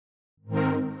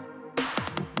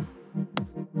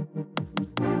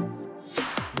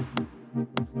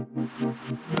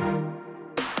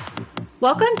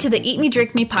Welcome to the Eat Me,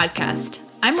 Drink Me podcast.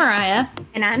 I'm Mariah.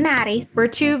 And I'm Maddy. We're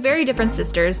two very different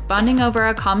sisters bonding over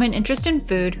a common interest in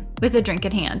food with a drink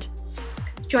in hand.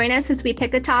 Join us as we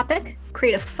pick a topic,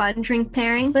 create a fun drink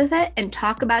pairing with it, and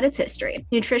talk about its history,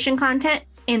 nutrition content,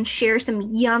 and share some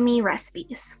yummy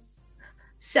recipes.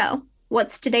 So,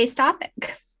 what's today's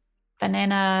topic?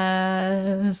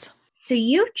 Bananas. So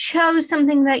you chose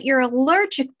something that you're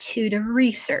allergic to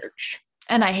research.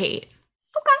 And I hate.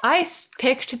 Okay. I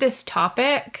picked this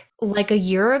topic like a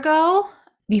year ago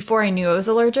before I knew I was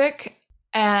allergic.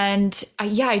 And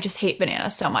I just hate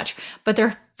bananas so much. But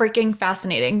they're freaking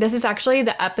fascinating. This is actually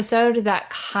the episode that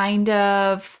kind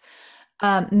of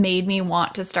made me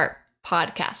want to start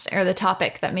podcasting, or the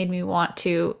topic that made me want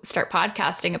to start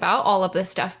podcasting about all of this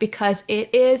stuff, because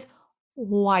it is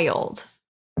wild.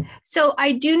 So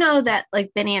I do know that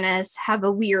like bananas have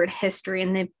a weird history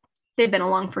and they've been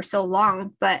along for so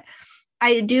long, but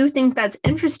I do think that's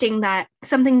interesting that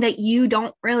something that you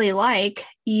don't really like,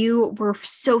 you were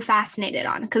so fascinated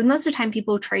on, because most of the time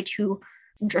people try to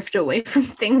drift away from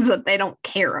things that they don't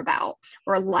care about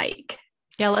or like.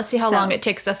 Yeah, let's see how long it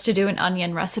takes us to do an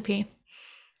onion recipe.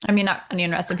 I mean, not onion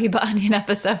recipe, but onion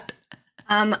episode.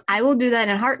 I will do that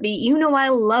in a heartbeat. You know I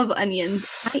love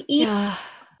onions.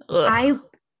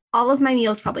 All of my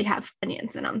meals probably have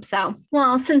onions in them. So,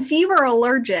 well, since you were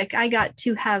allergic, I got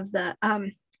to have the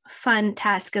fun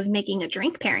task of making a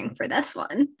drink pairing for this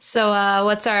one. So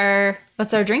what's our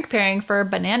drink pairing for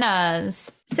bananas?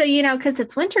 So, because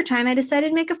it's wintertime, I decided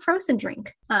to make a frozen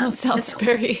drink. Sounds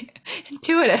very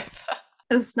intuitive.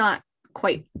 It's not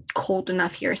quite cold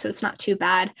enough here, so it's not too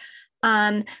bad.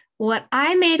 What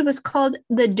I made was called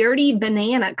the Dirty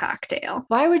Banana Cocktail.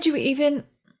 Why would you even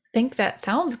think that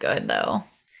sounds good, though?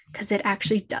 Because it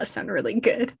actually does sound really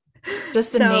good.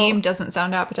 Just the name doesn't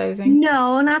sound appetizing.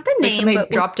 No, not the name. Somebody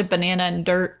dropped a banana in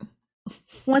dirt.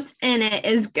 What's in it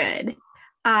is good.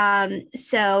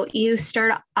 So you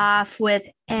start off with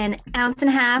 1.5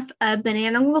 ounces of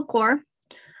banana liqueur.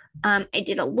 I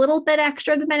did a little bit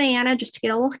extra of the banana just to get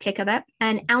a little kick of it.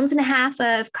 1.5 ounces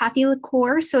of coffee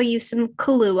liqueur, so I use some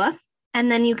Kahlua.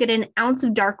 And then you get 1 ounce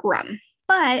of dark rum.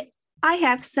 But I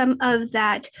have some of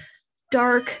that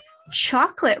dark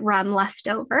chocolate rum left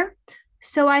over.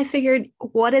 So I figured,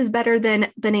 what is better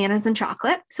than bananas and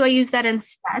chocolate? So I use that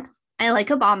instead. I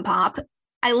like a bomb pop.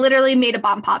 I literally made a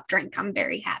bomb pop drink. I'm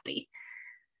very happy.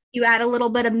 You add a little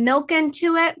bit of milk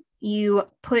into it. You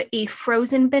put a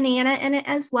frozen banana in it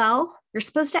as well. You're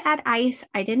supposed to add ice.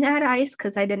 I didn't add ice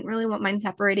because I didn't really want mine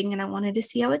separating and I wanted to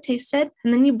see how it tasted.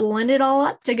 And then you blend it all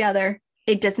up together.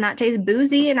 It does not taste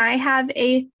boozy. And I have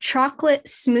a chocolate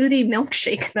smoothie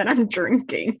milkshake that I'm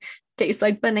drinking. Tastes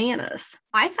like bananas.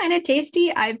 I find it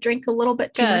tasty. I've drank a little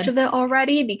bit too much of it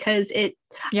already because it.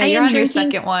 Yeah, you're on your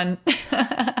second one.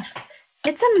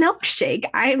 It's a milkshake.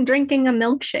 I am drinking a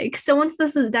milkshake. So once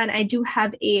this is done, I do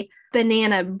have a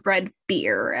banana bread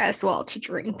beer as well to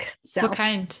drink. So what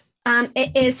kind?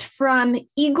 It is from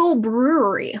Eagle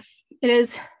Brewery. It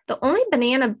is the only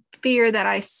banana beer that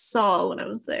I saw when I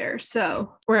was there.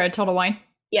 So we're at Total Wine.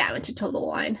 Yeah, I went to Total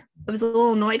Wine. I was a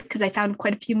little annoyed because I found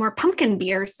quite a few more pumpkin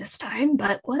beers this time,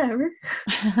 but whatever.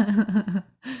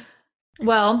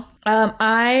 Well,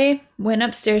 I went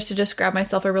upstairs to just grab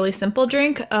myself a really simple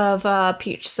drink of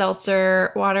peach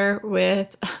seltzer water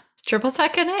with triple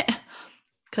sec in it,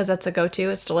 because that's a go-to.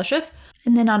 It's delicious.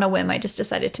 And then on a whim, I just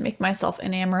decided to make myself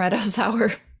an amaretto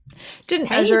sour. Didn't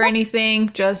measure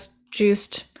anything, just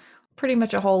juiced pretty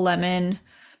much a whole lemon,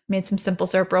 made some simple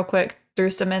syrup real quick, threw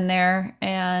some in there,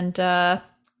 and a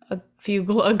few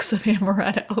glugs of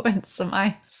amaretto and some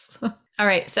ice. All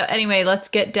right. So anyway, let's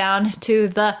get down to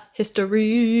the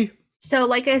history. So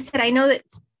like I said, I know that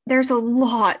there's a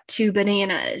lot to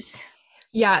bananas.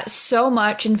 Yeah, so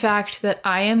much, in fact, that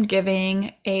I am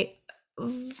giving a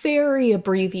very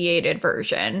abbreviated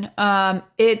version.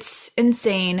 It's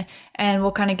insane, and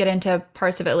we'll kind of get into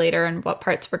parts of it later and what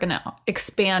parts we're going to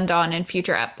expand on in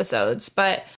future episodes,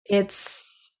 but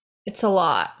it's a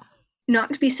lot.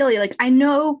 Not to be silly, like I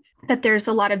know that there's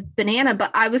a lot of banana,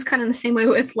 but I was kind of the same way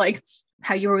with like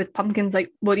how you were with pumpkins.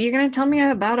 Like, what are you going to tell me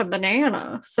about a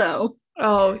banana? So,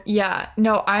 oh yeah,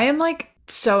 no, I am like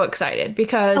so excited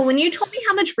because when you told me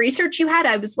how much research you had,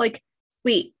 I was like,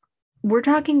 wait, we're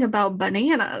talking about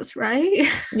bananas, right?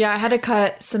 Yeah, I had to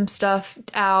cut some stuff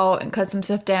out and cut some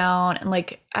stuff down, and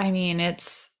like, I mean,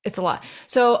 it's a lot.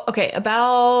 So, okay,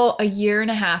 about a year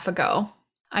and a half ago,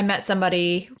 I met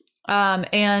somebody,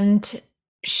 and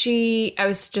I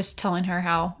was just telling her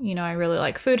how, I really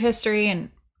like food history,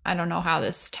 and I don't know how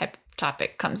this type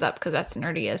topic comes up because that's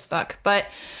nerdy as fuck. But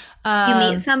you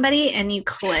meet somebody and you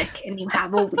click and you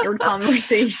have a weird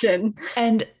conversation.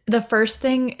 And the first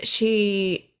thing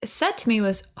she said to me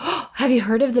was, "Oh, have you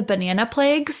heard of the banana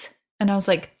plagues?" And I was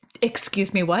like,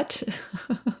 "Excuse me, what?"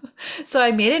 So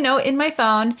I made a note in my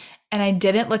phone and I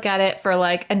didn't look at it for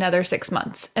like another 6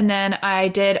 months. And then I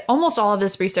did almost all of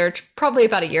this research probably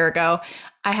about a year ago.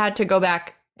 I had to go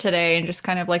back today and just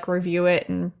kind of like review it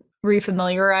and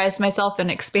refamiliarize myself and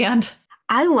expand.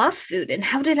 I love food. And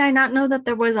how did I not know that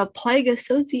there was a plague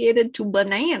associated to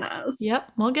bananas?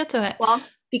 Yep, we'll get to it. Well,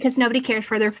 because nobody cares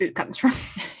where their food comes from.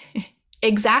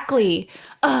 Exactly.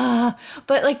 But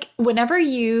like whenever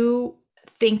you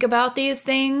think about these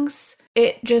things,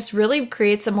 it just really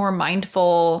creates a more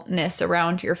mindfulness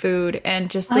around your food and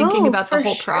just thinking about the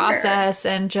whole process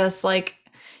and just like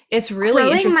it's really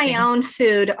growing interesting. my own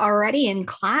food already in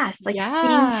class, like seeing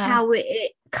how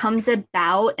it comes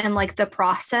about and like the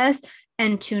process,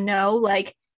 and to know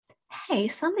like, hey,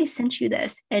 somebody sent you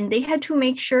this and they had to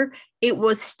make sure it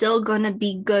was still going to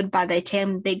be good by the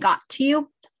time they got to you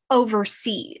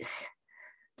overseas.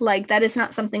 Like that is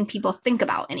not something people think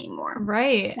about anymore.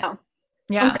 Right. So,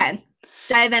 yeah. Okay.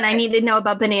 Dive in. I need to know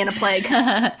about banana plague.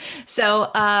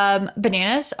 So,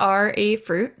 bananas are a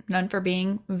fruit known for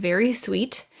being very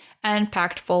sweet and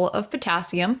packed full of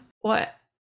potassium. What?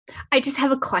 I just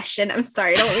have a question. I'm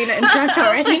sorry. I don't mean to interrupt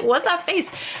already. Like, what's that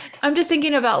face? I'm just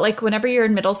thinking about like whenever you're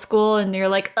in middle school and you're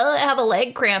like, oh, I have a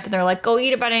leg cramp. And they're like, go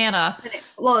eat a banana.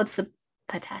 Well, it's the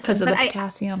potassium. Because of the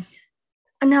potassium.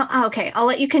 No, okay. I'll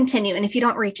let you continue. And if you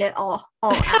don't reach it, I'll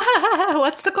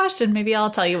What's the question? Maybe I'll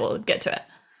tell you. We'll get to it.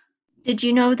 Did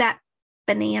you know that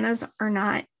bananas are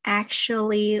not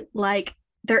actually like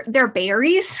they're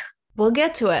berries? We'll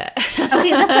get to it. Okay,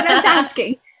 that's what I was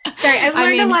asking. Sorry, I've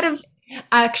learned a lot of.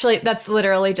 Actually, that's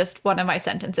literally just one of my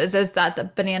sentences is that the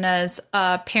banana's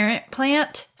parent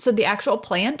plant. So the actual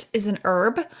plant is an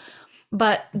herb,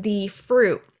 but the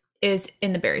fruit is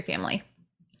in the berry family.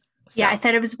 So. Yeah, I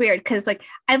thought it was weird because like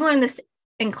I've learned this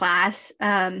in class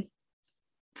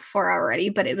before already,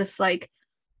 but it was like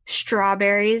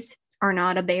strawberries are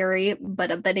not a berry,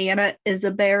 but a banana is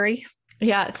a berry.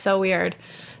 Yeah, it's so weird.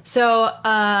 So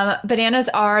bananas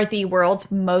are the world's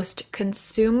most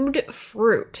consumed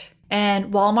fruit.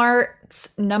 And Walmart's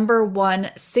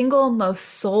 #1 single most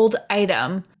sold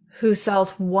item, who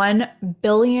sells 1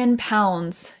 billion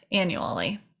pounds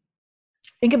annually.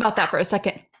 Think about that for a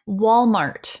second.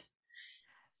 Walmart.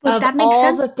 Well, of that makes all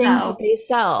sense, the things though.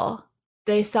 that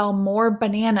they sell more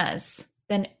bananas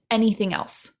than anything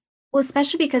else. Well,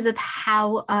 especially because of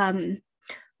how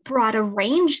broad a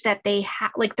range that they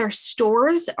have. Like their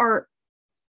stores are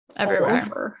everywhere. All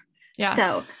over.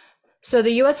 Yeah. So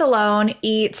the US alone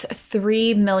eats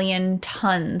 3 million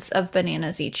tons of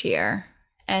bananas each year.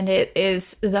 And it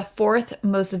is the 4th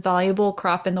most valuable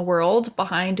crop in the world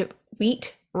behind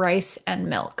wheat, rice, and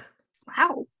milk.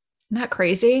 Wow. Isn't that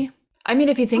crazy? I mean,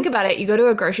 if you think about it, you go to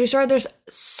a grocery store, there's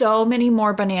so many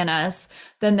more bananas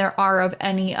than there are of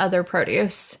any other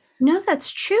produce. No,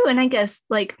 that's true. And I guess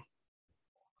like,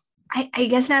 I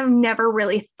guess I've never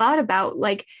really thought about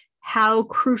like how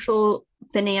crucial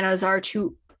bananas are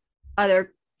to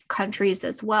other countries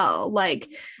as well. Like,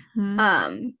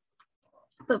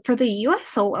 but for the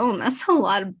US alone, that's a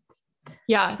lot of.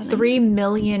 Yeah, 3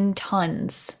 million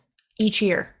tons each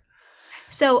year.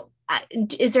 So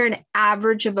is there an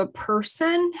average of a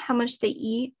person, how much they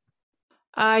eat?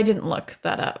 I didn't look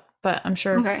that up, but I'm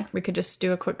sure we could just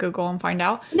do a quick Google and find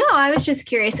out. No, I was just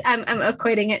curious. I'm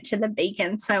equating it to the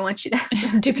bacon, so I want you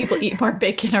to. Do people eat more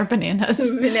bacon or bananas?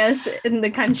 Bananas in the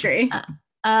country.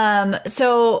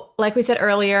 So like we said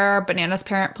earlier, banana's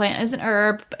parent plant is an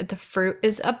herb, but the fruit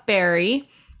is a berry.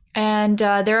 And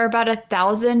there are about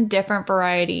 1,000 different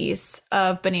varieties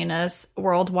of bananas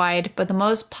worldwide, but the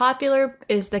most popular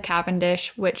is the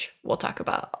Cavendish, which we'll talk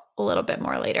about a little bit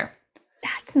more later.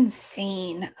 That's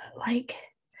insane. Like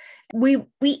we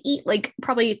eat like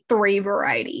probably 3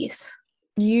 varieties.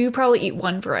 You probably eat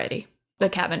 1 variety, the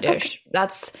Cavendish. Okay.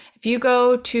 That's if you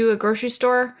go to a grocery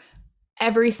store,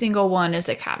 every single one is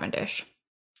a Cavendish.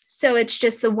 So it's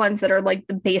just the ones that are like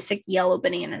the basic yellow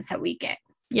bananas that we get.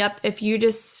 Yep. If you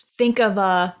just think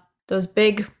of those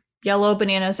big yellow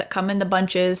bananas that come in the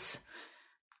bunches,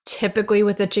 typically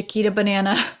with a Chiquita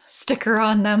banana sticker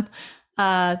on them,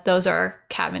 those are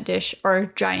Cavendish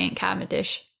or giant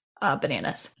Cavendish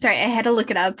bananas. Sorry, I had to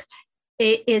look it up.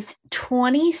 It is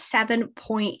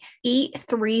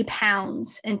 27.83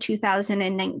 pounds in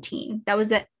 2019. That was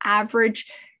the average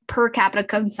per capita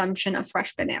consumption of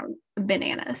fresh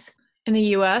bananas. In the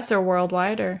US or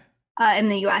worldwide or? In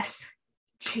the US.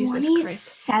 Jesus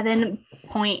Christ.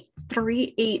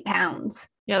 27.38 pounds.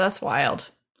 Yeah, that's wild.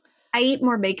 I eat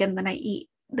more bacon than I eat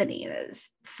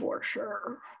bananas, for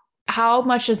sure. How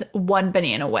much does one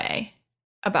banana weigh?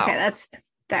 About. Okay, that's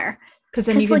fair. Because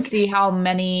then you can see how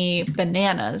many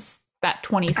bananas that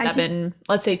 27,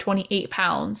 let's say 28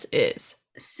 pounds is.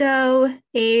 So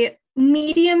a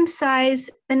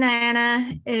medium-sized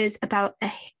banana is about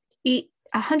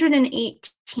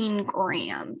 118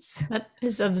 grams. That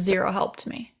is of zero help to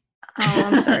me. Oh,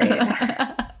 I'm sorry.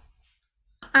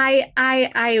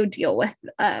 I deal with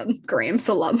grams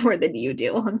a lot more than you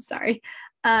do. I'm sorry.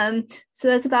 So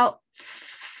that's about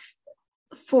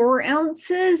 4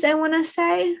 ounces, I want to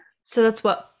say. So that's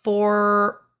what,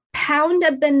 4 pound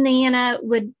of banana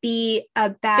would be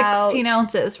about 16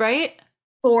 ounces, right?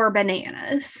 4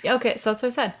 bananas. Okay, so that's what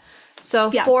I said.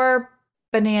 So 4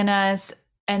 bananas,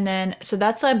 and then so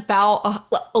that's about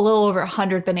a little over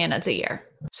 100 bananas a year.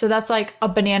 So that's like a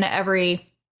banana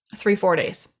every 3-4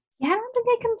 days. Yeah, I don't think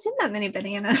I consume that many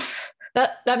bananas.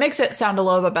 That makes it sound a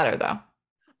little bit better, though.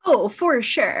 Oh, for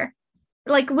sure.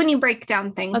 Like when you break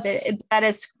down things, that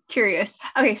is curious.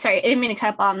 Okay, sorry, I didn't mean to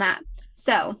cut up on that.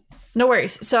 So no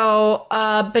worries. So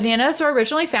bananas were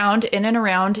originally found in and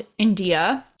around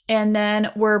India, and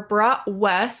then were brought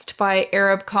west by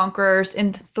Arab conquerors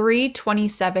in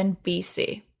 327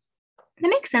 BC. That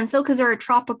makes sense, though, because they're a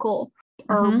tropical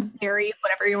or berry,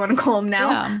 whatever you want to call them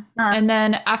now. Yeah. And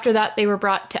then after that, they were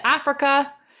brought to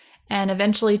Africa and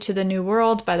eventually to the New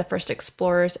World by the first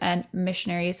explorers and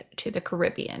missionaries to the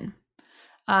Caribbean.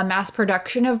 Mass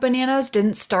production of bananas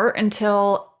didn't start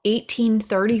until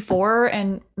 1834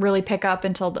 and really pick up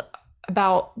until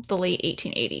about the late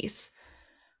 1880s.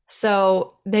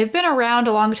 So they've been around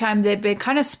a long time. They've been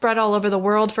kind of spread all over the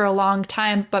world for a long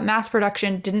time, but mass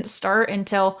production didn't start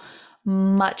until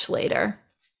much later.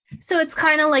 So it's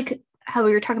kind of like how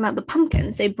we were talking about the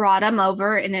pumpkins. They brought them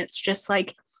over, and it's just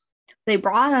like they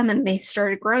brought them and they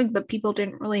started growing, but people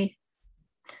didn't really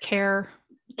care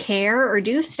or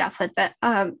do stuff with it.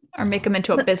 Or make them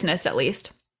into a business, at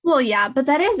least. Well, yeah, but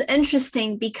that is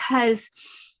interesting because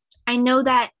I know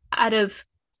that out of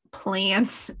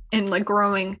plants and like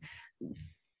growing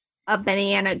a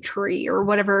banana tree or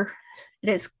whatever it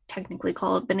is technically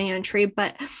called, banana tree,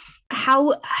 but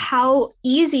how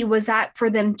easy was that for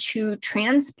them to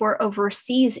transport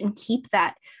overseas and keep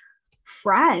that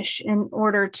fresh in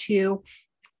order to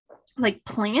like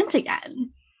plant again?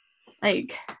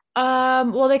 Like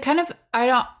well, they kind of I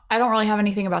don't really have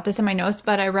anything about this in my notes,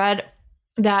 but I read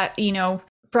that,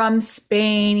 from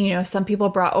Spain, some people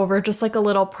brought over just like a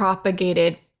little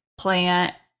propagated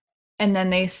plant, and then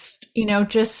they,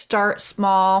 just start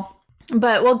small.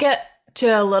 But we'll get to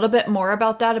a little bit more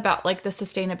about that, about like the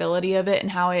sustainability of it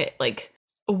and how it, like,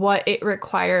 what it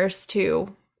requires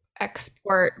to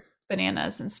export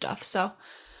bananas and stuff. So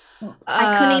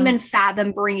I couldn't even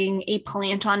fathom bringing a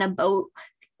plant on a boat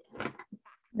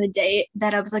the day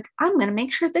that I was like, I'm going to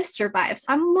make sure this survives.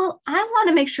 I want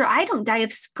to make sure I don't die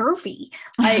of scurvy.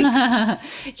 Like,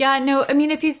 yeah, no, I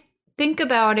mean, if you think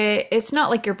about it, it's not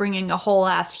like you're bringing a whole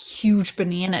ass huge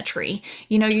banana tree.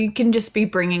 You can just be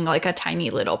bringing like a tiny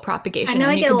little propagation,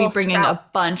 and you could be bringing a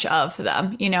bunch of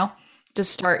them, to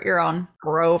start your own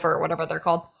grove or whatever they're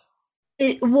called.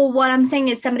 Well, what I'm saying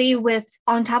is somebody with,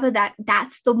 on top of that,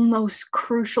 that's the most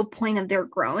crucial point of their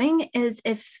growing is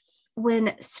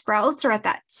when sprouts are at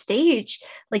that stage,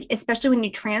 like especially when you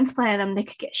transplant them, they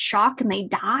could get shocked and they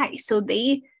die. So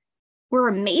they were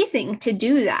amazing to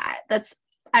do that. That's,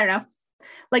 I don't know,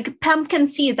 like pumpkin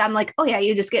seeds. I'm like, oh yeah,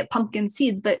 you just get pumpkin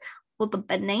seeds, but well, the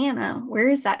banana, where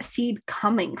is that seed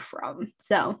coming from?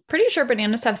 So pretty sure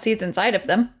bananas have seeds inside of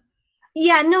them.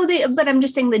 Yeah, no, but I'm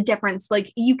just saying the difference.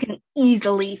 Like you can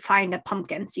easily find a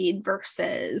pumpkin seed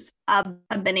versus a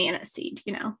banana seed,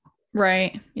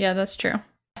 Right. Yeah, that's true.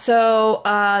 So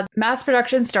mass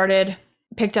production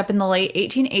picked up in the late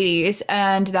 1880s,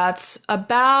 and that's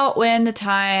about when the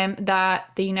time that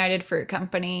the United Fruit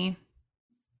Company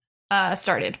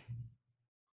started.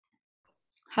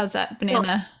 How's that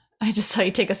banana? I just saw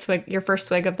you take your first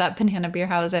swig of that banana beer.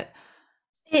 How is it?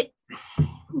 It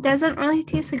doesn't really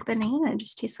taste like banana. It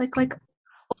just tastes like well,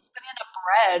 it's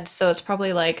banana bread, so it's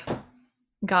probably like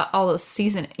got all those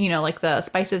like the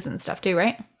spices and stuff too,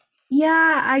 right?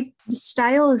 Yeah, the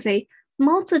style is a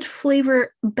malted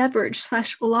flavor beverage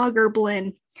 / lager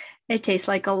blend. It tastes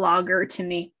like a lager to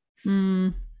me.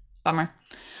 Bummer.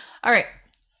 All right.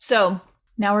 So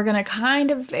now we're going to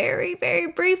kind of very,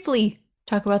 very briefly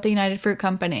talk about the United Fruit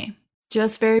Company.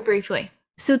 Just very briefly.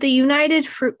 So the United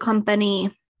Fruit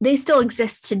Company, they still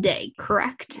exist today,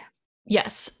 correct?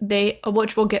 Yes,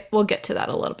 which we'll get to that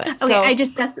a little bit. Okay,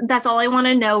 So, that's all I want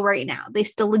to know right now. They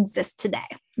still exist today.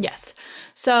 yes.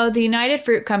 So the United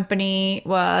Fruit Company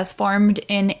was formed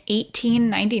in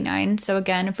 1899. So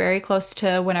again, very close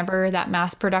to whenever that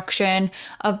mass production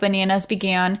of bananas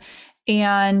began.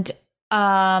 And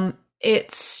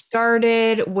it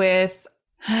started with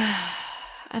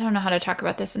I don't know how to talk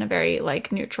about this in a very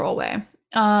like neutral way.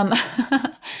 Um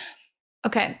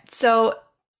okay, so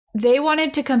they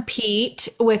wanted to compete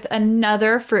with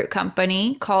another fruit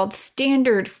company called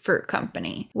Standard Fruit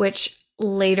Company, which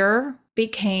later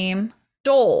became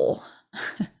Dole,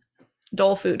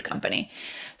 Dole Food Company.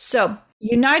 So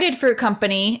United Fruit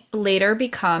Company later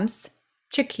becomes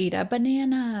Chiquita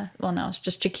Banana. Well, no, it's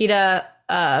just Chiquita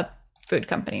Food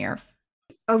Company or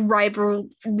A rivalry.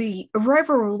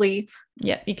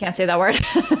 yeah, you can't say that word.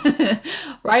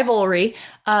 Rivalry,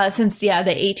 since yeah,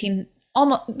 the 18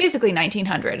 almost basically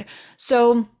 1900.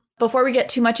 So before we get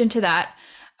too much into that,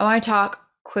 I want to talk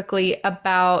quickly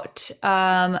about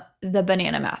the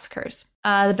banana massacres.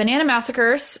 The banana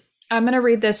massacres. I'm going to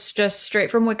read this just straight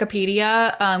from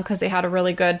Wikipedia because they had a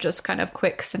really good, just kind of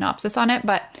quick synopsis on it.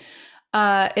 But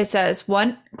it says,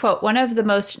 one quote, one of the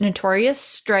most notorious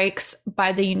strikes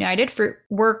by the United Fruit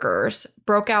Workers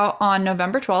broke out on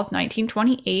November 12th,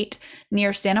 1928,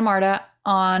 near Santa Marta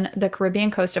on the Caribbean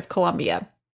coast of Colombia.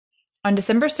 On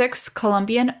December 6th,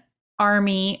 Colombian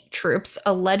army troops,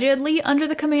 allegedly under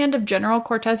the command of General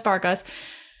Cortez Vargas,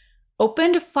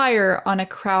 opened fire on a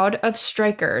crowd of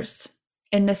strikers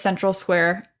in the central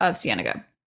square of Ciénaga.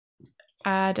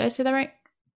 Did I say that right?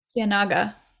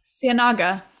 Ciénaga.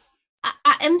 Ciénaga.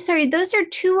 I'm sorry, those are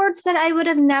two words that I would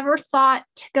have never thought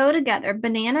to go together.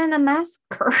 Banana and a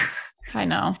massacre. I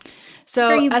know.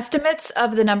 So estimates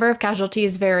of the number of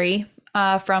casualties vary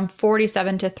from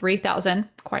 47 to 3,000.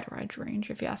 Quite a wide range,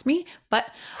 if you ask me. But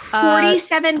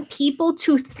 47 people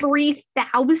to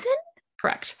 3,000?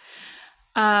 Correct.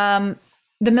 The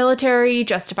military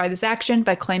justified this action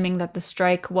by claiming that the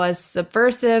strike was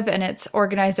subversive and its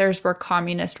organizers were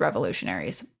communist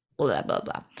revolutionaries. Blah, blah,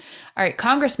 blah. All right,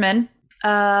 Congressman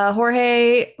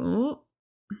Jorge,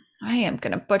 I am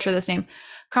going to butcher this name.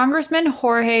 Congressman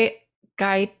Jorge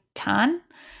Gaitan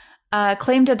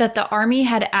claimed that the army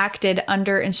had acted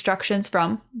under instructions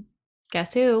from,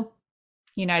 guess who?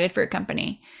 United Fruit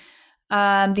Company.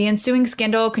 The ensuing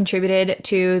scandal contributed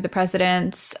to the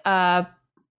President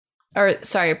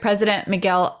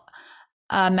Miguel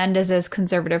Mendez's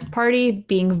Conservative Party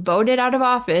being voted out of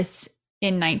office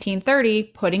in 1930,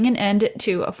 putting an end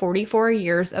to 44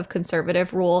 years of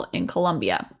conservative rule in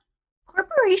Colombia.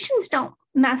 Corporations don't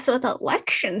mess with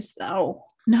elections, though.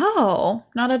 No,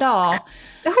 not at all.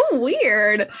 So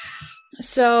weird.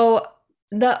 So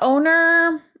the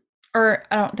owner, or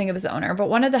I don't think it was the owner, but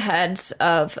one of the heads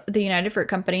of the United Fruit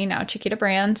Company, now Chiquita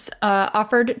Brands,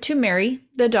 offered to marry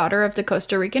the daughter of the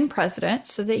Costa Rican president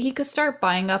so that he could start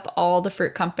buying up all the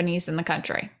fruit companies in the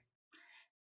country.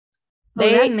 He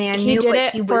did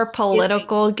it for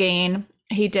political gain.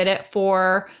 He did it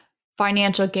for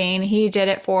financial gain. He did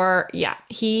it for,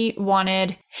 he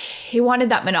wanted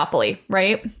that monopoly,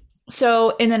 right? So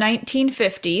in the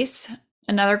 1950s,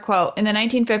 another quote, in the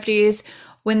 1950s,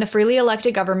 when the freely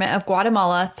elected government of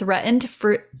Guatemala threatened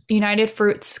United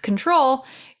Fruit's control,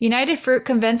 United Fruit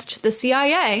convinced the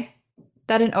CIA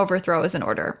that an overthrow is in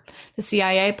order. The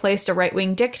CIA placed a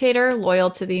right-wing dictator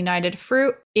loyal to the United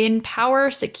Fruit in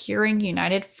power, securing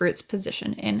United Fruit's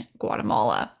position in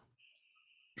Guatemala.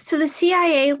 So the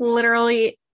CIA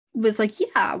literally was like,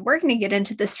 yeah, we're going to get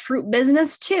into this fruit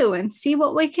business too and see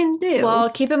what we can do. Well,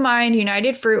 keep in mind,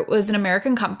 United Fruit was an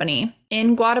American company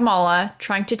in Guatemala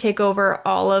trying to take over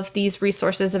all of these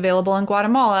resources available in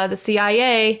Guatemala. The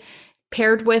CIA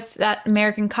paired with that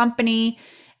American company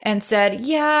and said,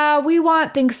 yeah, we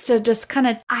want things to just kind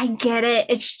of... I get it.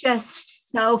 It's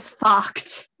just so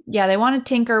fucked. Yeah, they want to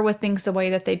tinker with things the way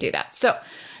that they do that. So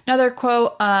another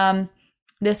quote,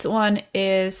 this one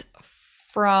is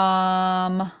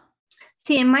from...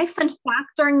 See, and my fun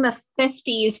fact during the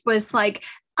 50s was like,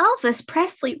 Elvis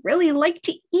Presley really liked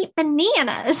to eat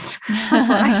bananas. That's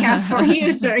what I have for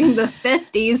you during the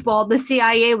 50s while the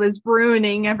CIA was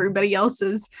ruining everybody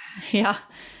else's. Yeah.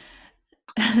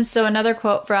 So another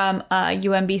quote from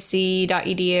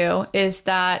umbc.edu is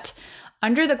that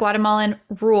under the Guatemalan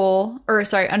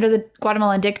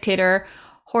dictator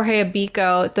Jorge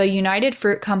Abico, the United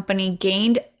Fruit Company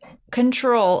gained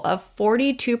control of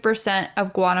 42%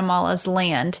 of Guatemala's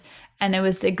land, and it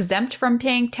was exempt from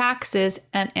paying taxes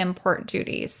and import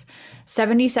duties.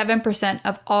 77%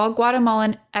 of all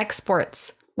Guatemalan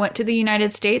exports went to the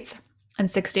United States, and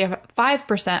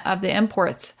 65% of the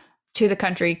imports to the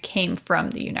country came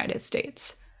from the United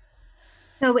States.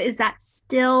 So is that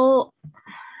still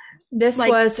This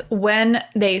like, was when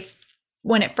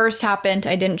it first happened.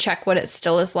 I didn't check what it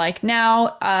still is like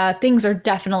now. Things are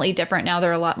definitely different now. There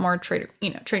are a lot more trade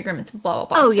agreements, blah, blah,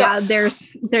 blah. oh So, yeah,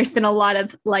 there's been a lot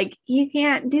of like, you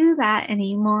can't do that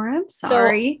anymore. I'm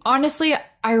sorry. So honestly,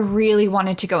 I really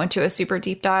wanted to go into a super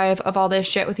deep dive of all this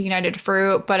shit with United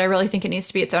Fruit, but I really think it needs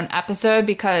to be its own episode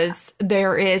because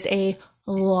there is a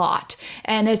lot,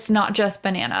 and it's not just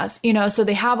bananas, so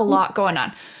they have a lot going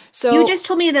on. So You just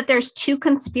told me that there's two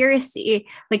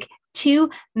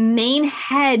main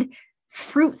head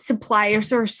fruit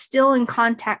suppliers are still in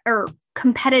contact or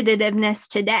competitiveness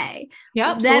today.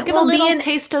 Yep. So we'll give a little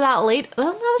taste of that later.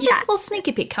 That was just a little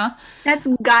sneaky peek, huh? That's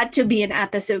got to be an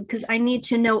episode because I need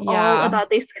to know all about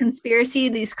this conspiracy,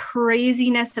 these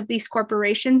craziness of these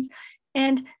corporations,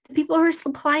 and the people who are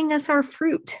supplying us our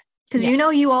fruit. Because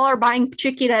you all are buying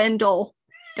Chiquita and Dole.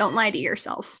 Don't lie to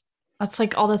yourself. That's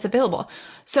like all that's available.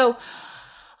 So,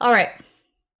 all right.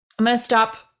 I'm going to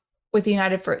stop with the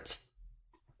United Fruits.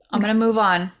 I'm going to move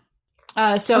on.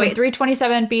 In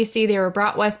 327 BC, they were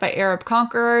brought west by Arab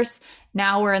conquerors.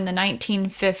 Now we're in the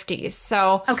 1950s.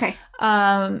 So,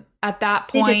 at that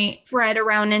point, they just spread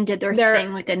around and did their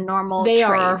thing like a normal trade. They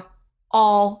are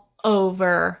all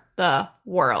over the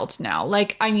world now.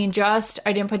 Like, I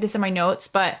didn't put this in my notes,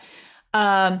 but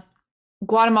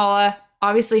Guatemala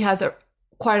obviously has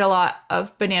quite a lot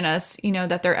of bananas,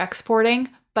 that they're exporting,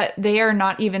 but they are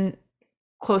not even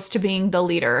close to being the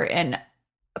leader in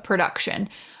production.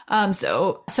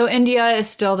 So India is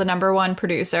still the number one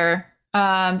producer.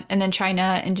 And then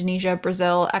China, Indonesia,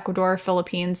 Brazil, Ecuador,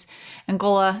 Philippines,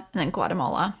 Angola, and then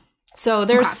Guatemala. So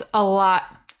there's a lot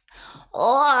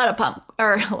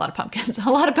of pumpkins, a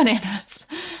lot of bananas.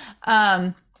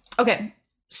 Okay.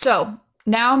 So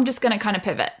now I'm just going to kind of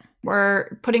pivot.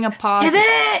 We're putting a pause.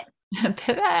 Pivot.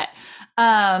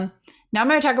 Now I'm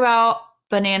going to talk about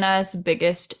banana's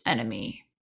biggest enemy,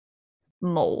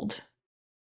 mold.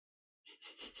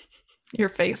 Your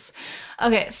face.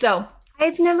 Okay, so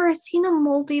I've never seen a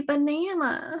moldy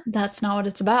banana. That's not what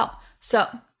it's about. So,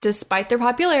 despite their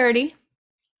popularity,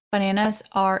 bananas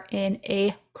are in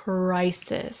a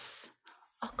crisis.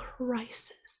 A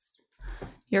crisis.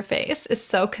 Your face is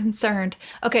so concerned.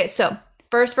 Okay, so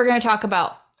first we're going to talk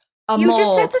about mold. You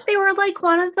just said that they were like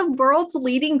one of the world's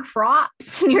leading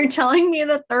crops, and you're telling me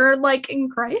that they're like in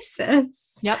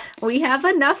crisis. Yep. We have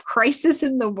enough crisis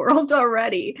in the world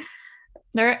already.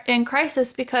 They're in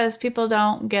crisis because people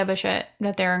don't give a shit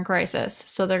that they're in crisis.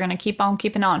 So they're going to keep on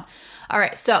keeping on. All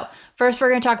right. So first we're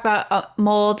going to talk about a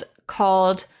mold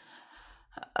called,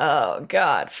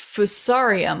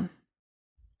 Fusarium.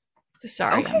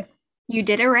 Fusarium. Okay. You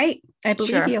did it right. I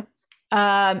believe you.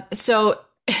 So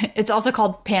it's also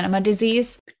called Panama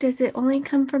disease. Does it only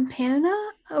come from Panama,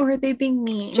 or are they being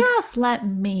mean? Just let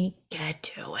me get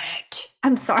to it.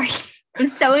 I'm sorry.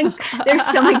 There's so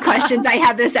many questions I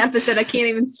have this episode. I can't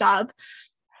even stop.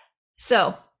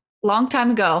 So, long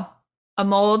time ago, a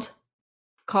mold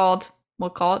we'll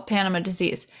call it Panama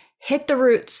disease, hit the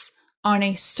roots on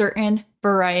a certain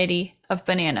variety of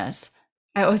bananas.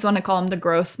 I always want to call them the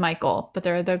Gross Michael, but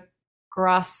they're the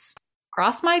Gross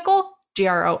Michael?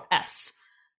 Gros.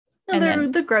 No, they're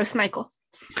the Gross Michael.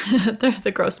 They're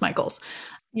the Gross Michaels.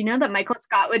 You know that Michael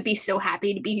Scott would be so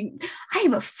happy to be, I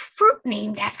have a fruit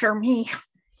named after me.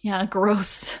 Yeah,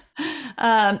 gross.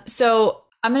 So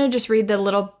I'm going to just read the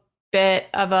little bit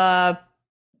of a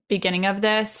beginning of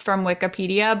this from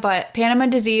Wikipedia, but Panama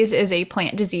disease is a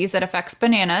plant disease that affects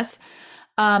bananas.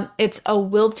 It's a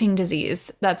wilting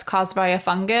disease that's caused by a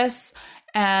fungus,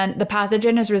 and the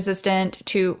pathogen is resistant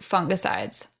to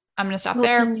fungicides. I'm going to stop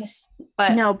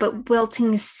but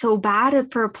wilting is so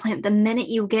bad for a plant. The minute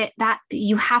you get that,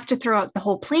 you have to throw out the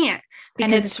whole plant.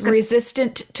 And it's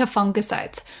resistant to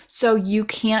fungicides. So you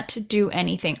can't do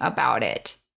anything about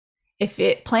it. If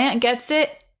plant gets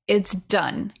it, it's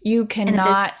done. You cannot.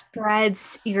 And if it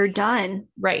spreads, you're done.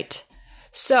 Right.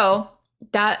 So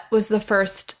that was the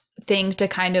first thing to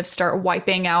kind of start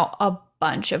wiping out a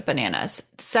bunch of bananas.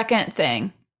 Second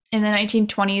thing, in the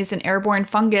 1920s, an airborne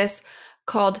fungus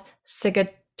called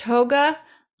Sigatoga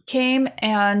came,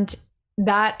 and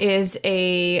that is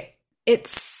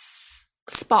it's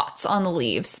spots on the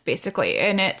leaves basically,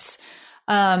 and it's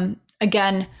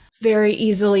again very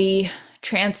easily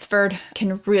transferred,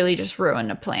 can really just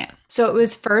ruin a plant. So it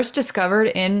was first discovered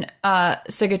in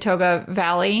Sigatoga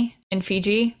Valley in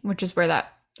Fiji, which is why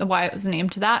it was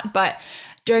named that, but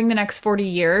during the next 40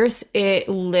 years, it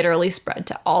literally spread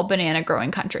to all banana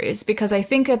growing countries because I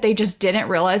think that they just didn't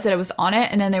realize that it was on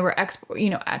it. And then they were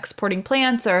exporting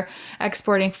plants or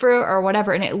exporting fruit or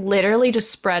whatever. And it literally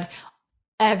just spread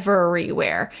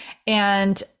everywhere.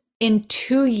 And in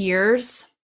 2 years,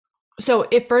 so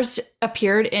it first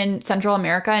appeared in Central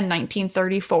America in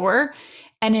 1934.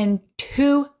 And in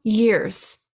 2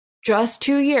 years, just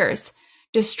 2 years,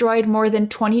 destroyed more than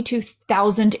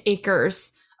 22,000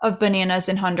 acres of bananas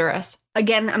in Honduras.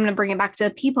 Again, I'm going to bring it back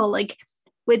to people. Like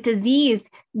with disease,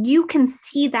 you can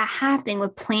see that happening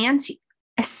with plants,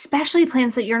 especially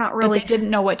plants that you're not really. But they didn't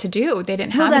know what to do. They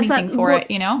didn't have anything for it,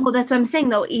 Well, that's what I'm saying,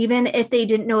 though. Even if they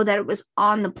didn't know that it was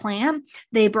on the plant,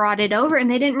 they brought it over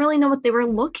and they didn't really know what they were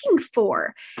looking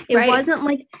for. It wasn't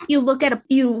like you look at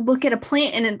a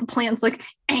plant and the plant's like,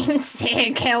 I'm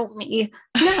sick, help me.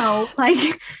 No,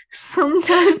 like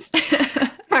sometimes.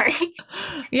 Sorry.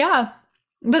 Yeah.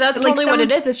 But that's totally what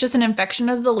it is. It's just an infection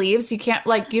of the leaves. You can't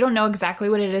you don't know exactly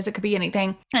what it is. It could be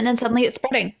anything. And then suddenly it's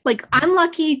spreading. Like I'm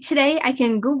lucky today I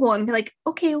can Google and be like,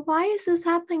 okay, why is this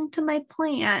happening to my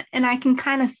plant? And I can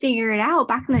kind of figure it out.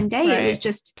 Back in the day, It was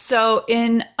just. So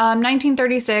in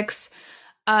 1936,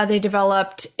 they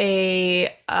developed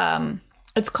a,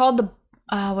 it's called the,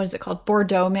 what is it called?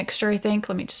 Bordeaux mixture, I think.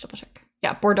 Let me just double check.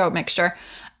 Yeah, Bordeaux mixture.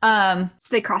 So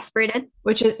they crossbreeded?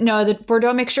 The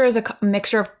Bordeaux mixture is a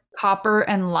mixture of copper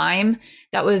and lime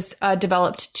that was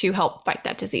developed to help fight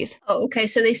that disease. Oh, okay.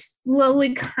 So they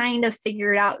slowly kind of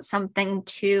figured out something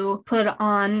to put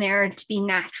on there to be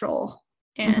natural.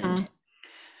 And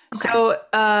so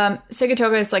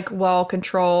Sigatoka is well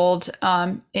controlled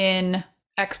in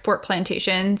export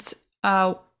plantations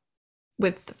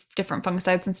with different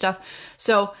fungicides and stuff.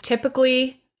 So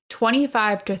typically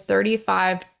 25 to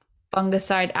 35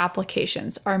 fungicide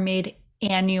applications are made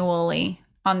annually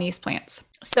on these plants.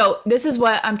 So this is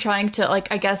what I'm trying to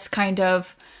I guess kind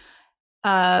of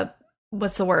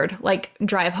what's the word?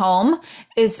 Drive home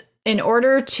is in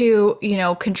order to,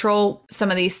 control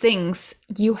some of these things,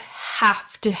 you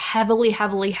have to heavily,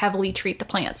 heavily, heavily treat the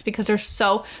plants because they're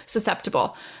so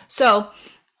susceptible. So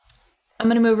I'm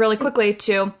going to move really quickly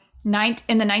to in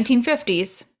the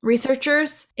 1950s,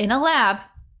 researchers in a lab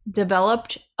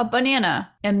developed a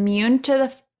banana immune to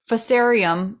the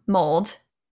Fusarium mold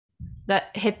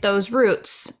that hit those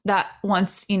roots that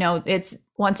once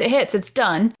it hits, it's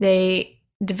done. They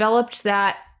developed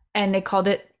that and they called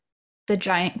it the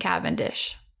giant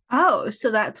Cavendish. Oh,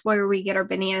 so that's where we get our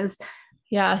bananas.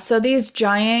 Yeah. So these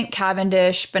giant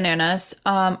Cavendish bananas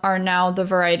are now the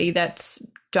variety that's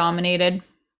dominated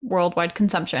worldwide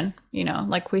consumption.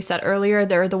 Like we said earlier,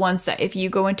 they're the ones that if you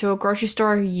go into a grocery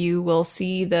store, you will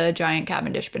see the giant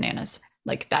Cavendish bananas.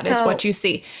 That is what you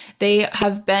see. They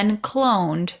have been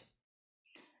cloned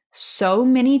so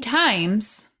many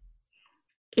times.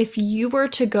 If you were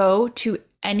to go to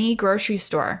any grocery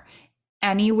store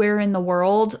anywhere in the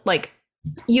world,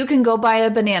 you can go buy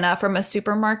a banana from a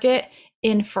supermarket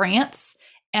in France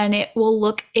and it will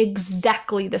look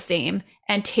exactly the same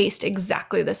and taste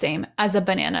exactly the same as a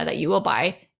banana that you will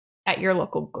buy at your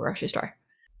local grocery store.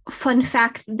 Fun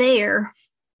fact there.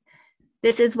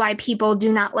 This is why people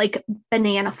do not like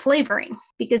banana flavoring,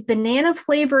 because banana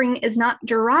flavoring is not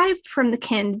derived from the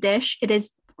Cavendish. It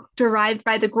is derived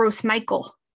by the Gross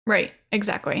Michael. Right,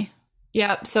 exactly.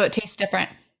 Yeah, so it tastes different.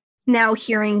 Now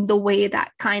hearing the way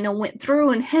that kind of went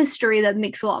through in history, that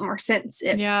makes a lot more sense.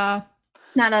 It's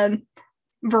not a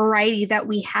variety that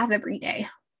we have every day.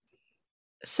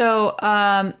 So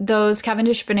those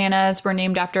Cavendish bananas were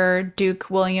named after Duke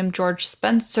William George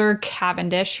Spencer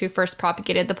Cavendish, who first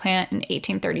propagated the plant in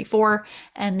 1834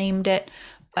 and named it.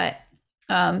 But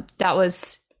that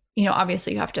was,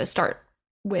 obviously you have to start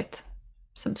with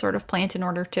some sort of plant in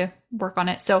order to work on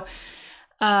it. So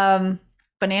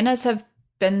bananas have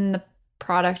been the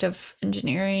product of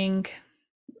engineering,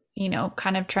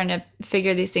 kind of trying to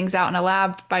figure these things out in a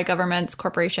lab by governments,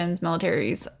 corporations,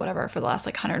 militaries, whatever, for the last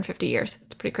 150 years.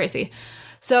 It's pretty crazy.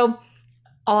 So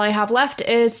all I have left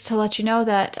is to let you know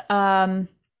that, how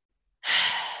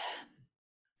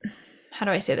do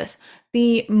I say this?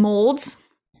 The molds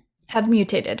have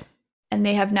mutated and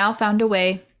they have now found a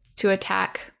way to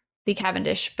attack the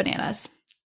Cavendish bananas.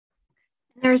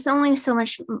 There's only so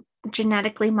much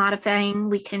genetically modifying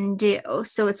we can do.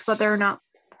 So it's whether or not.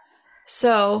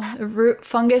 So the root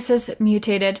fungus has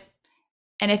mutated,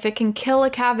 and if it can kill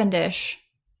a Cavendish,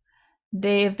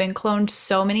 they have been cloned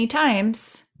so many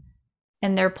times,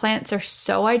 and their plants are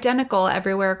so identical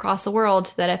everywhere across the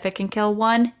world that if it can kill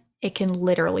one, it can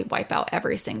literally wipe out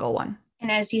every single one.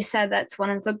 And as you said, that's one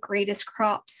of the greatest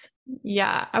crops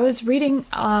Yeah, I was reading,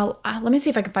 let me see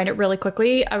if I can find it really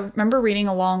quickly. I remember reading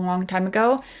a long, long time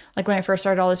ago, like when I first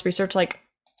started all this research, like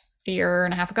a year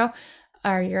and a half ago,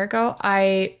 or a year ago,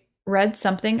 I read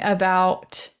something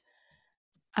about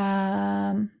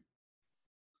um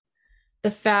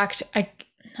the fact I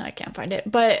can't find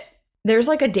it, but there's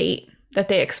like a date that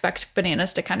they expect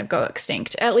bananas to kind of go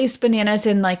extinct. At least bananas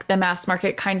in like the mass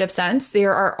market kind of sense.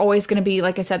 There are always going to be,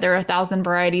 like I said, there are 1,000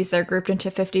 varieties. They're grouped into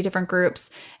 50 different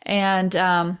groups, and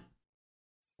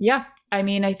yeah, I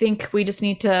mean, I think we just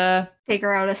need to,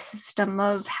 Figure out a system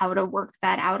of how to work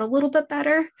that out a little bit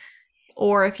better.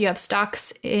 or if you have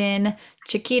stocks in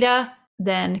Chiquita,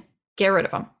 then get rid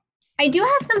of them. I do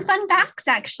have some fun facts,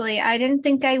 actually. I didn't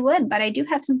think I would, but I do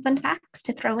have some fun facts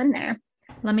to throw in there.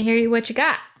 Let me hear you what you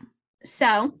got.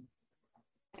 So,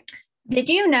 did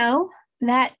you know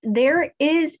that there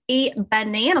is a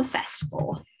banana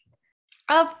festival?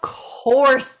 Of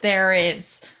course there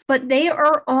is. But they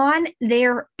are on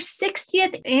their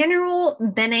 60th annual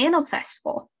banana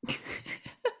festival.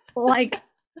 Like,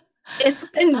 it's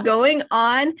been going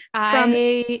on from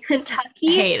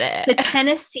Kentucky to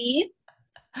Tennessee.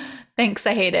 Thanks,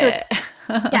 I hate it.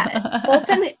 Yeah,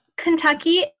 Fulton,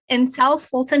 Kentucky, and South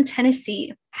Fulton,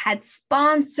 Tennessee had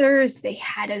sponsors, they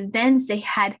had events, they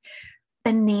had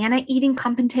banana eating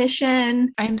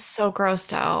competition. I'm so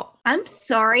grossed out. I'm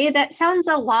sorry, that sounds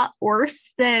a lot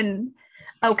worse than,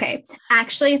 okay,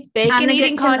 actually, bacon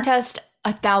eating contest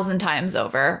 1,000 times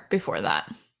over before that.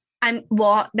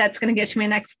 That's going to get to me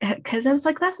next, because I was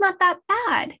like, that's not that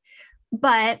bad.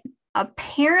 But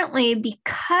apparently,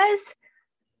 because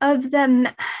of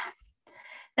the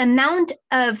amount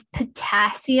of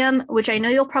potassium, which I know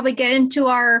you'll probably get into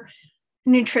our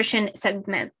nutrition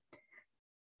segment,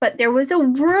 but there was a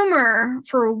rumor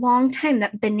for a long time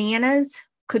that bananas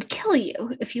could kill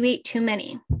you if you ate too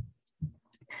many.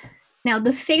 Now,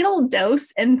 the fatal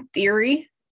dose in theory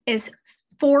is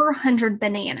 400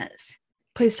 bananas.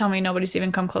 Please tell me nobody's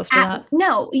even come close to that.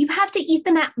 No, you have to eat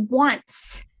them at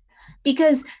once,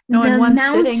 because no, in one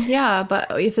sitting. Yeah, but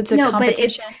if it's a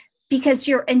competition. But it's because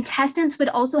your intestines would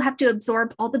also have to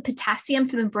absorb all the potassium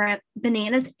from the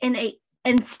bananas in an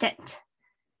instant.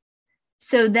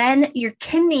 So then your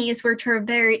kidneys, which are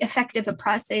very effective at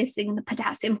processing the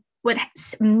potassium, would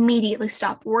immediately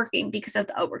stop working because of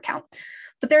the overcount.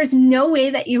 But there's no way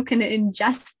that you can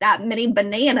ingest that many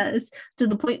bananas to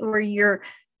the point where your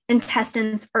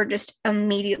intestines are just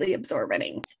immediately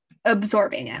absorbing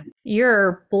it.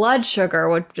 Your blood sugar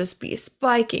would just be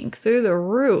spiking through the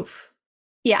roof.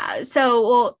 Yeah,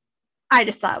 so, I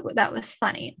just thought that was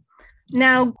funny.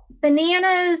 Now,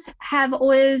 bananas have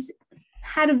always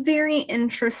had a very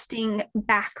interesting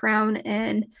background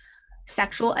in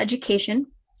sexual education.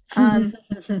 I'm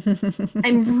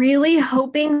really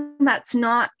hoping that's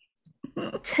not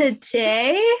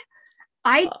today.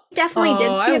 I definitely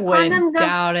did see a condom go. I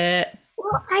doubt it.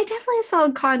 Well, I definitely saw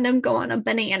a condom go on a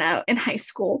banana in high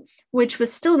school, which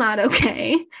was still not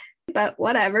okay, but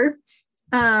whatever.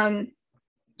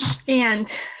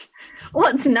 And,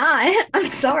 well, it's not. I'm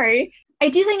sorry. I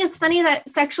do think it's funny that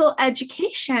sexual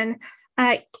education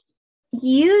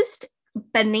used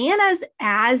bananas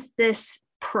as this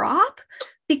prop,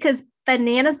 because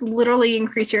bananas literally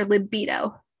increase your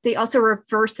libido. They also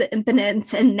reverse the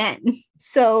impotence in men.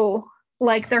 So,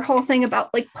 like, their whole thing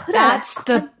about, like,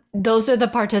 those are the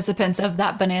participants of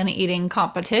that banana eating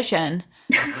competition.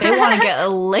 They want to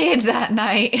get laid that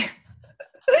night.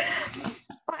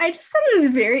 I just thought it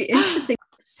was very interesting.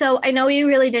 So I know you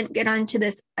really didn't get onto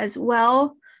this as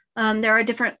well. There are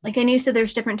different, like I know you said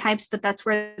there's different types, but that's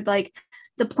where like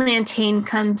the plantain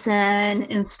comes in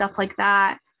and stuff like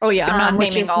that. Oh yeah, I'm not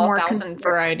naming all 1,000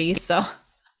 varieties. So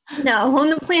no, well,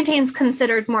 the plantain's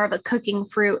considered more of a cooking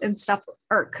fruit and stuff,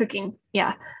 or cooking.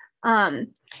 Yeah.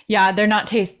 Yeah, they don't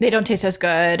taste as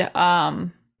good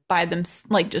by them,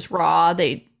 like just raw.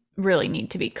 They really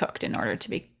need to be cooked in order to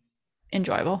be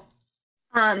enjoyable.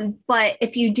 But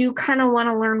if you do kind of want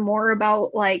to learn more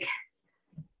about like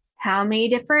how many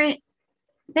different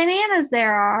bananas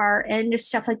there are and just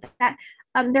stuff like that,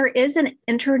 there is an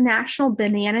international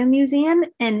banana museum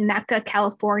in Mecca,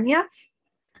 California.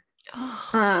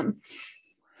 What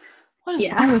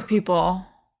is wrong with people?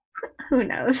 Who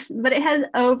knows? But it has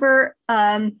over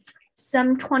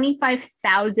some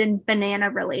 25,000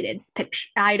 banana related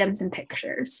items and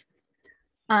pictures.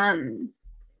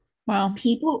 Wow.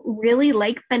 People really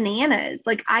like bananas.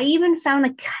 Like I even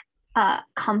found a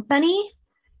company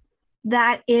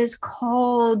that is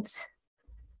called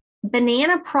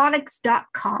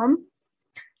bananaproducts.com.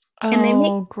 And they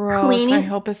make gross. I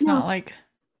hope it's not like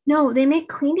No, they make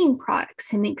cleaning products.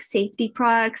 They make safety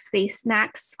products, face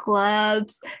masks,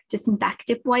 gloves,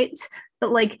 disinfectant wipes.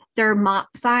 But like their mop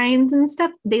signs and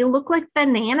stuff, they look like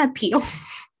banana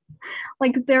peels.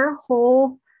 Like their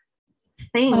whole Oh,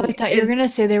 thing I thought you were is gonna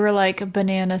say they were like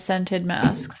banana scented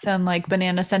masks and like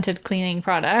banana scented cleaning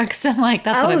products. And like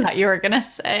that's what I oh, thought you were gonna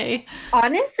say.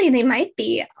 honestly, they might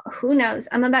be. Who knows?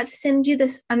 I'm about to send you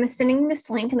this. I'm sending this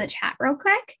link in the chat real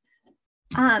quick.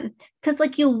 Because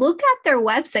like you look at their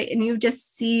website and you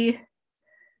just see,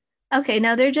 okay,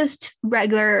 no, they're just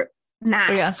regular Oh yeah,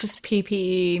 it's masks. just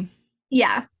PPE.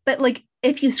 Yeah, but like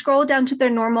if you scroll down to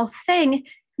their normal thing,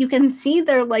 you can see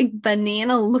their like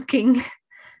banana looking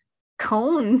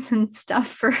cones and stuff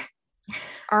for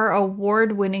Our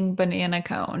award-winning banana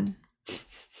cone.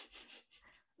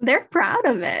 they're proud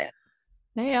of it.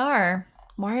 They are.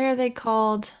 Why are they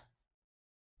called?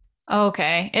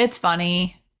 Okay, it's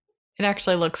funny. It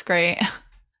actually looks great.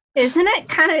 Isn't it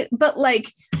kind of, but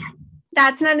like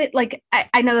that's not it. Like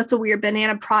I know that's a weird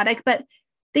banana product, but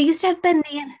they used to have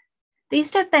banana, they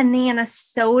used to have banana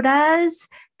sodas.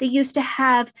 They used to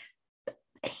have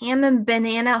ham and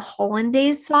banana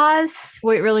hollandaise sauce.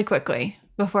 Wait, really quickly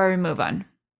before we move on.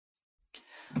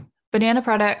 Banana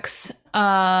Products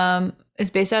is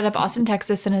based out of Austin,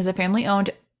 Texas, and is family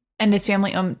owned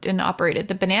and operated.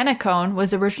 The banana cone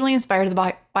was originally inspired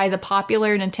by the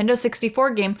popular Nintendo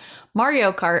 64 game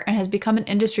Mario Kart and has become an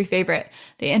industry favorite.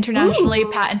 The internationally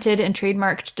Ooh. patented and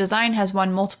trademarked design has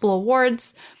won multiple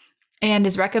awards and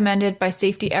is recommended by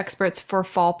safety experts for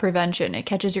fall prevention. It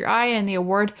catches your eye, and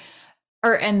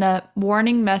the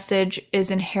warning message is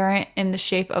inherent in the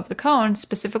shape of the cone,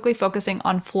 specifically focusing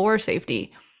on floor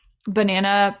safety.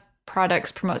 Banana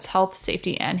Products promotes health,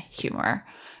 safety, and humor.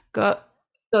 Go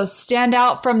So stand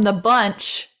out from the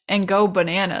bunch and go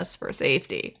bananas for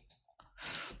safety.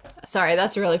 Sorry,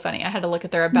 that's really funny. I had to look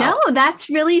at their about. No, that's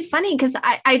really funny because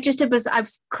I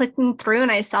was clicking through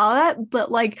and I saw that,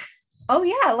 but like, oh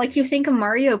yeah, like you think of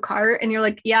Mario Kart and you're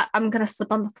like, yeah, I'm gonna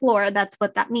slip on the floor. That's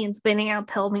what that means. Banana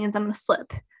pill means I'm gonna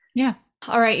slip. Yeah.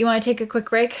 All right, you want to take a quick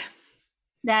break?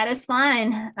 That is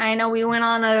fine. I know we went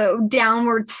on a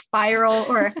downward spiral,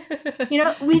 or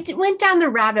we went down the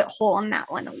rabbit hole on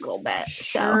that one a little bit.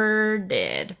 Sure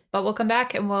did. But we'll come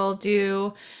back and we'll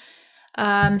do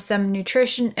some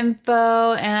nutrition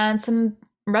info and some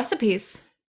recipes.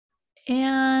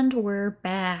 And we're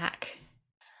back.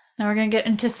 Now we're going to get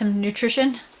into some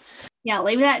nutrition. Yeah,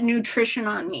 leave that nutrition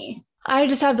on me. I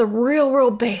just have the real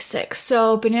basics.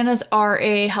 So bananas are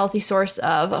a healthy source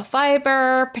of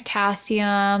fiber,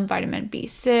 potassium, vitamin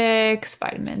B6,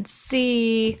 vitamin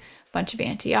C, a bunch of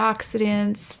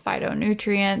antioxidants,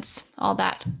 phytonutrients, all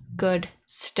that good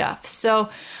stuff. So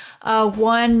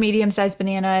one medium-sized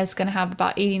banana is going to have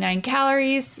about 89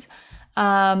 calories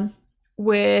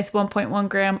with 1.1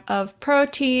 gram of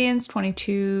proteins,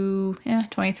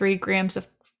 23 grams of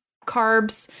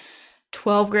carbs,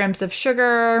 12 grams of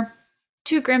sugar,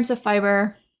 2 grams of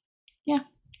fiber. Yeah,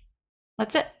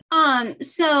 that's it.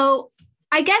 So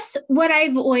I guess what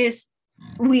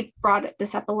we've brought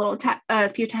this up a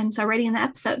few times already in the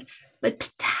episode, but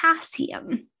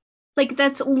potassium, like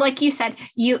that's like you said,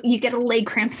 you get a leg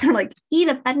cramp. They're like, eat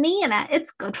a banana,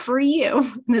 it's good for you,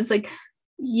 and it's like,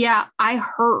 yeah, I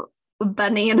hurt.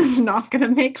 Banana's not gonna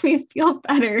make me feel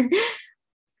better.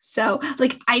 So,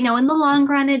 like, I know in the long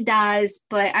run it does,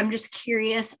 but I'm just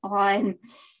curious on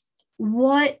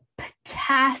what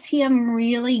potassium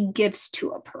really gives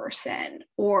to a person,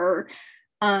 or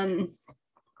I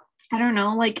don't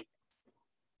know, like,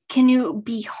 can you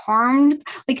be harmed?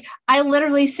 Like, I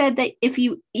literally said that if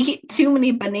you eat too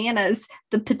many bananas,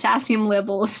 the potassium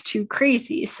level is too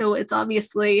crazy. So it's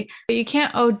obviously. But you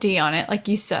can't OD on it, like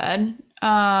you said.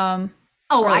 Oh,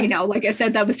 I know. Like I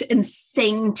said, that was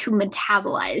insane to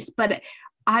metabolize, but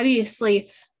obviously.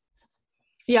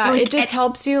 Yeah, like, it just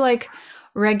helps you like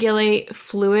regulate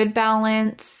fluid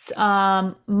balance,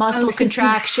 muscle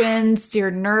contractions, your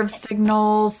nerve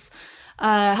signals,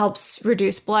 helps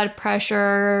reduce blood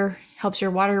pressure, helps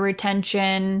your water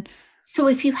retention. So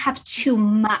if you have too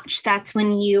much, that's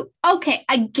when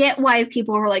I get why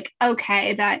people were like,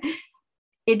 okay, that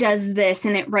it does this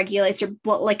and it regulates your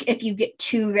blood. Like if you get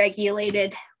too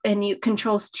regulated and you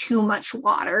controls too much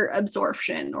water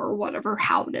absorption or whatever,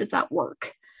 how does that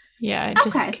work? Yeah, it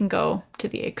just can go to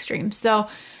the extreme. So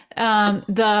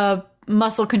the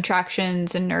muscle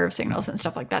contractions and nerve signals and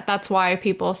stuff like that, that's why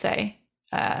people say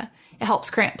it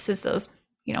helps cramps, is those,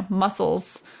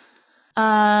 muscles.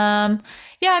 Yeah,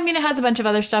 I mean, it has a bunch of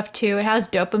other stuff too. It has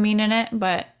dopamine in it,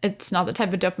 but it's not the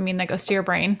type of dopamine that goes to your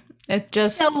brain. It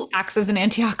just acts as an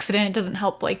antioxidant. It doesn't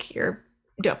help like your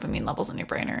dopamine levels in your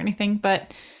brain or anything,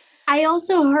 but I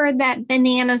also heard that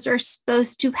bananas are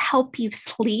supposed to help you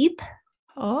sleep.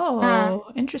 Oh,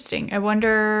 interesting. I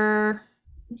wonder.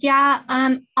 Yeah,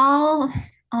 I'll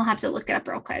have to look it up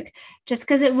real quick just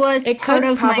because it was It part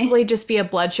could of my. probably just be a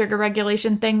blood sugar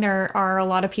regulation thing. There are a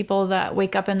lot of people that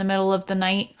wake up in the middle of the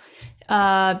night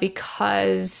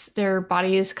because their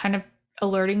body is kind of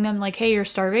alerting them, like, hey, you're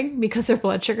starving because their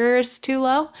blood sugar is too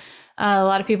low. A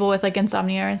lot of people with like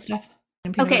insomnia and stuff.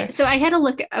 And peanut Okay, butter. so I had to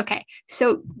look at. Okay,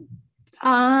 so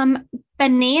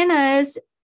bananas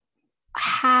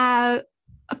have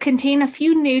contain a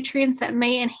few nutrients that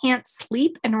may enhance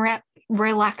sleep and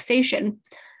relaxation.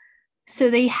 So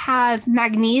they have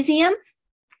magnesium.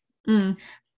 That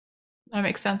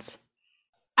makes sense.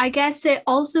 I guess it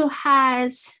also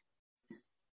has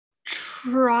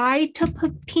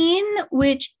tryptophan,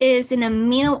 which is an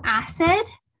amino acid.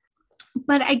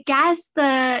 But I guess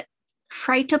the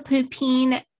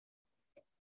tryptophan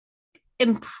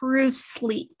improves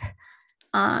sleep.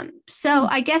 So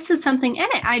I guess it's something in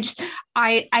it.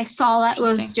 I saw that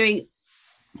was doing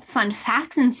fun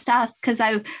facts and stuff because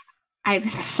I have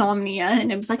insomnia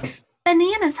and it was like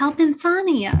bananas help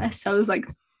insomnia. So I was like,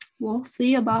 we'll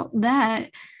see about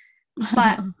that.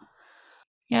 But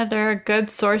yeah, they're a good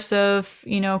source of,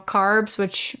 carbs,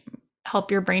 which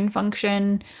help your brain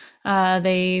function.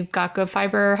 They've got good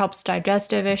fiber, helps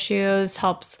digestive issues,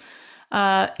 helps,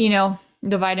 the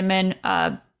vitamin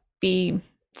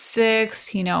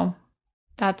B6,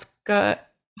 that's good.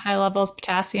 High levels,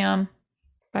 potassium,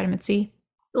 vitamin C.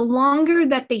 the longer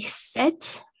that they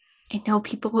sit, I know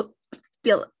people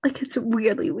feel like it's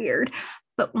really weird,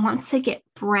 but once they get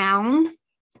brown,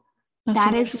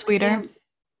 that is sweeter.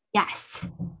 Yes.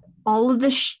 All of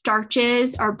the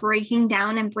starches are breaking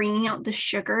down and bringing out the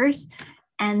sugars.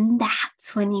 And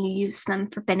that's when you use them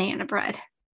for banana bread.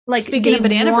 Like, speaking of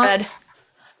banana bread,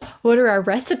 what are our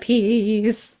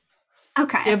recipes?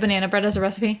 Okay. Do you have banana bread as a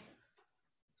recipe?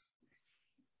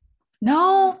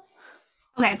 No?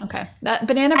 Okay. That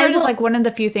banana bread is like one of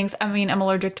the few things. I mean, I'm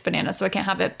allergic to bananas, so I can't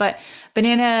have it. But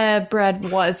banana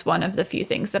bread was one of the few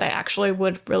things that I actually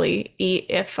would really eat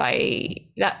if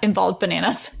that involved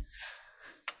bananas.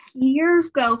 Years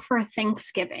ago for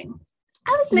Thanksgiving,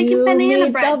 I was making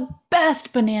banana bread. The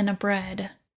best banana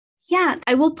bread. Yeah,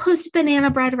 I will post a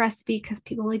banana bread recipe because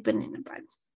people like banana bread.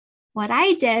 What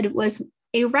I did was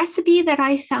a recipe that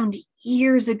I found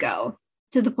years ago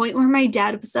to the point where my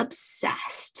dad was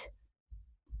obsessed.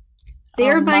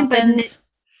 They're my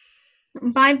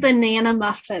banana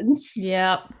muffins.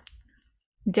 Yep.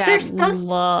 Dad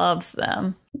loves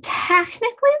them.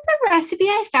 Technically, the recipe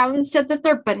I found said that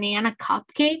they're banana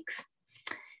cupcakes.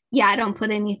 Yeah, I don't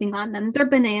put anything on them. They're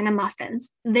banana muffins.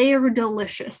 They are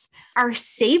delicious. Our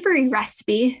savory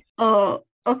recipe. Oh,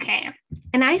 okay.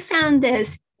 And I found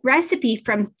this recipe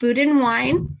from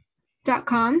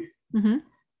foodandwine.com,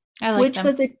 which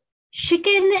was a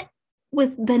chicken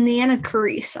with banana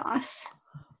curry sauce.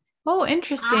 Oh,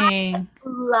 interesting. I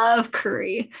love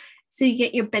curry. So you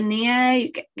get your banana,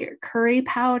 you get your curry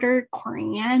powder,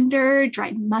 coriander,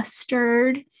 dried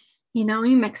mustard. You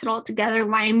mix it all together,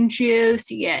 lime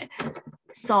juice, you get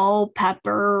salt,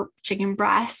 pepper, chicken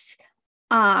breast.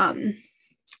 I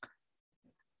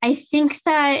think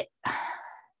that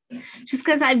just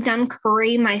because I've done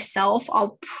curry myself,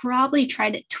 I'll probably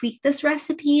try to tweak this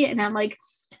recipe and add like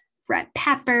red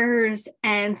peppers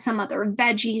and some other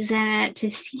veggies in it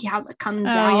to see how it comes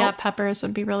out. Oh, yeah, peppers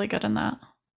would be really good in that.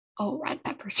 Oh, red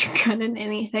peppers are good in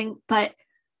anything, but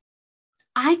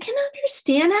I can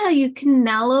understand how you can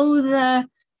mellow the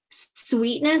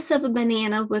sweetness of a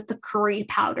banana with the curry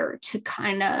powder to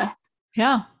kind of.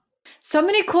 Yeah. So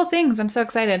many cool things. I'm so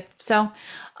excited. So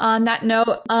on that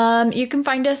note, you can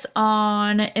find us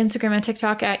on Instagram and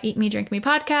TikTok at Eat Me Drink Me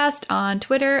Podcast, on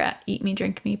Twitter at Eat Me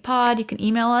Drink Me Pod. You can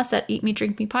email us at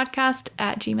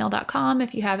eatmedrinkmepodcast@gmail.com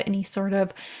if you have any sort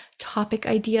of topic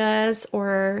ideas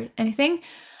or anything.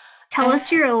 Tell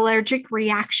us your allergic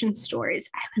reaction stories.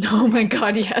 Oh my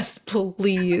God, yes,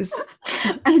 please.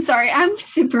 I'm sorry, I'm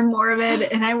super morbid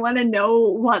and I want to know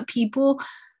what people.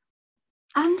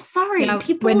 I'm sorry. Yeah,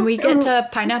 people. When we get to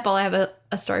pineapple, I have a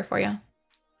story for you.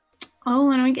 Oh,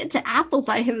 when we get to apples,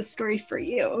 I have a story for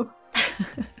you.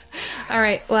 All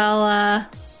right. Well,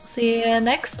 see you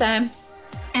next time.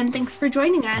 And thanks for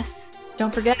joining us.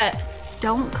 Don't forget.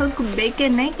 Don't cook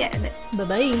bacon naked.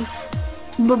 Bye-bye.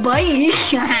 Bye-bye.